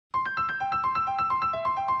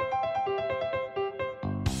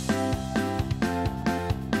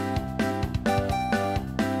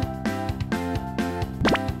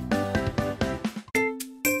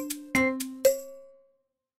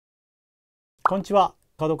こんにちは、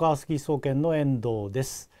角川スキー総研の遠藤で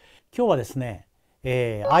す。今日はですね、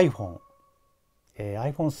iPhone、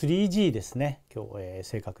3G ですね。今日、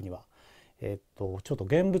正確にはちょっと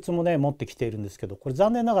現物もね持ってきているんですけど、これ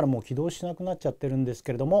残念ながらもう起動しなくなっちゃってるんです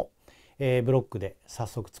けれども、ブロックで早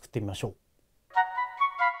速作ってみましょう。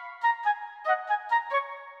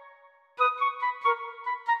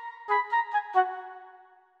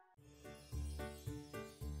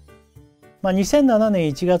2007年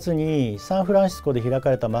1月にサンフランシスコで開か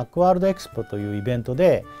れたマックワールドエクスポというイベント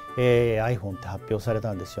で、iPhone って発表され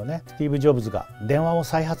たんですよね。スティーブ・ジョブズが電話を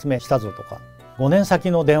再発明したぞとか、5年先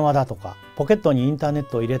の電話だとか、ポケットにインターネッ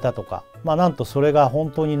トを入れたとか、なんとそれが本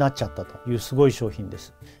当になっちゃったというすごい商品で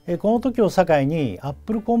す。この時を境に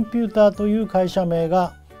Apple コンピューターという会社名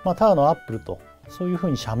が、ただの Apple とそういうふう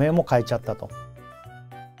に社名も変えちゃったと。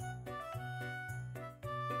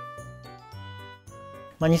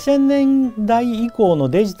2000年代以降の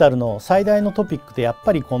デジタルの最大のトピックってやっ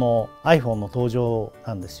ぱりこの iPhone の登場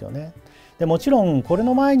なんですよね。でもちろんこれ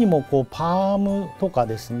の前にもパームとか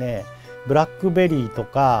ですね、ブラックベリーと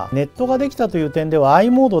かネットができたという点では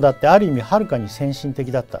i モードだってある意味はるかに先進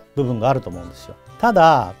的だった部分があると思うんですよ。た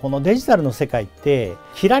だこのデジタルの世界って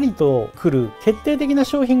キラリと来る決定的な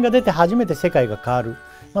商品が出て初めて世界が変わる、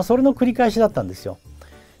それの繰り返しだったんですよ。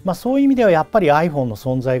そういう意味ではやっぱり iPhone の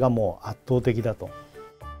存在がもう圧倒的だと。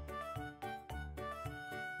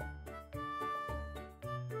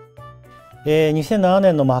2007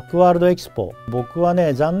年のマックワールドエキスポ、僕は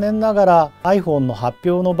ね残念ながら iPhone の発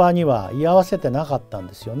表の場には居合わせてなかったん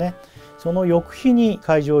ですよね。その翌日に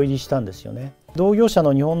会場入りしたんですよね。同業者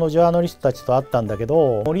の日本のジャーナリストたちと会ったんだけ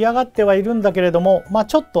ど、盛り上がってはいるんだけれども、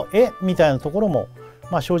ちょっとみたいなところも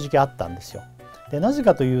正直あったんですよ。でなぜ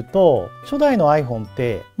かというと、初代の iPhone っ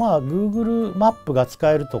てGoogle マップが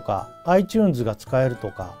使えるとか iTunes が使えると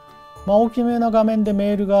か、大きめな画面で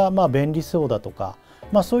メールが便利そうだとか、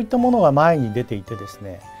そういったものが前に出ていてです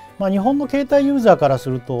ね、日本の携帯ユーザーからす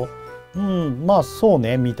るとそう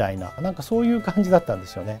ねみたいな、そういう感じだったんで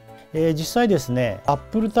すよね。実際ですね、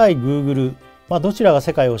Apple 対 Google、どちらが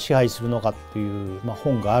世界を支配するのかっていう、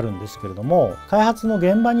本があるんですけれども、開発の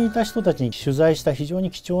現場にいた人たちに取材した非常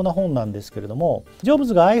に貴重な本なんですけれども、ジョブ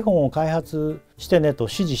ズが iPhone を開発してねと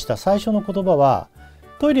指示した最初の言葉は、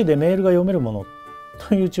トイレでメールが読めるもの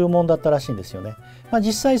という注文だったらしいんですよね。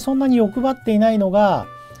実際そんなに欲張っていないのが、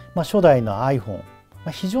初代の iPhone、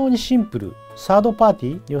非常にシンプル、サードパーテ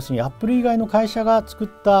ィー、要するに Apple 以外の会社が作っ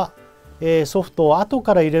たソフトを後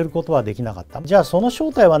から入れることはできなかった。じゃあその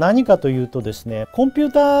正体は何かというとですね、コンピュ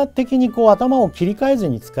ーター的に頭を切り替えず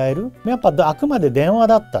に使える、やっぱあくまで電話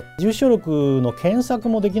だった。住所録の検索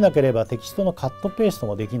もできなければテキストのカットペースト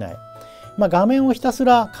もできない。画面をひたす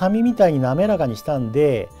ら紙みたいに滑らかにしたん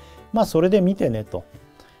で、それで見てねと。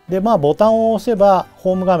でボタンを押せば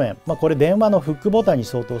ホーム画面、これ電話のフックボタンに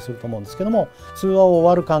相当すると思うんですけども、通話を終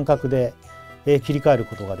わる感覚で切り替える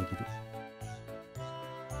ことができる。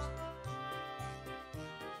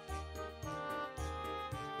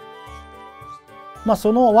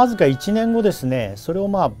そのわずか1年後ですね、それを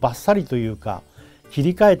バッサリというか切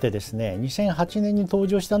り替えてですね、2008年に登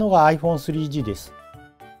場したのが iPhone3G です。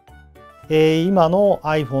今の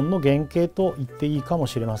iPhone の原型と言っていいかも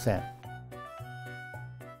しれません。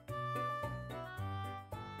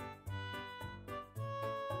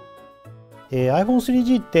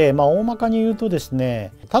iPhone3G って大まかに言うとです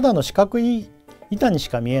ね、ただの四角い板にし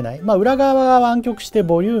か見えない、裏側が湾曲して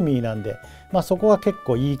ボリューミーなんで、そこは結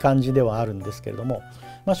構いい感じではあるんですけれども、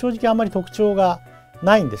正直あんまり特徴が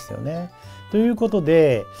ないんですよね。ということ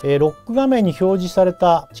で、ロック画面に表示され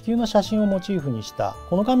た地球の写真をモチーフにした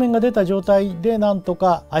この画面が出た状態でなんと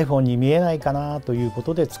か iPhone に見えないかなというこ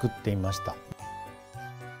とで作ってみました。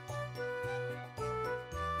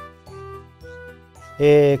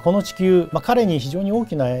この地球、彼に非常に大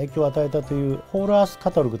きな影響を与えたという「ホールアースカ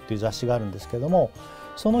タログ」っていう雑誌があるんですけれども、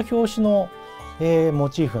その表紙の、モ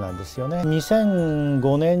チーフなんですよね。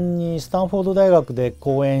2005年にスタンフォード大学で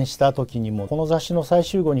講演した時にもこの雑誌の最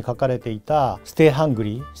終号に書かれていた「ステイハング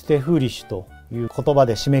リー、ステイフーリッシュ」という言葉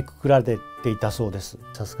で締めくくられていたそうです。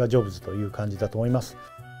さすがジョブズという感じだと思います。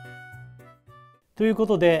というこ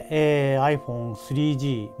とで、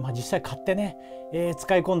iPhone3G、実際買ってね、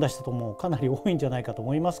使い込んだ人ともかなり多いんじゃないかと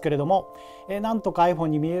思いますけれども、なんとか iPhone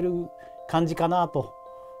に見える感じかなと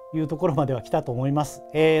いうところまでは来たと思います。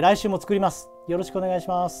来週も作ります。よろしくお願いし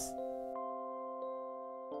ます。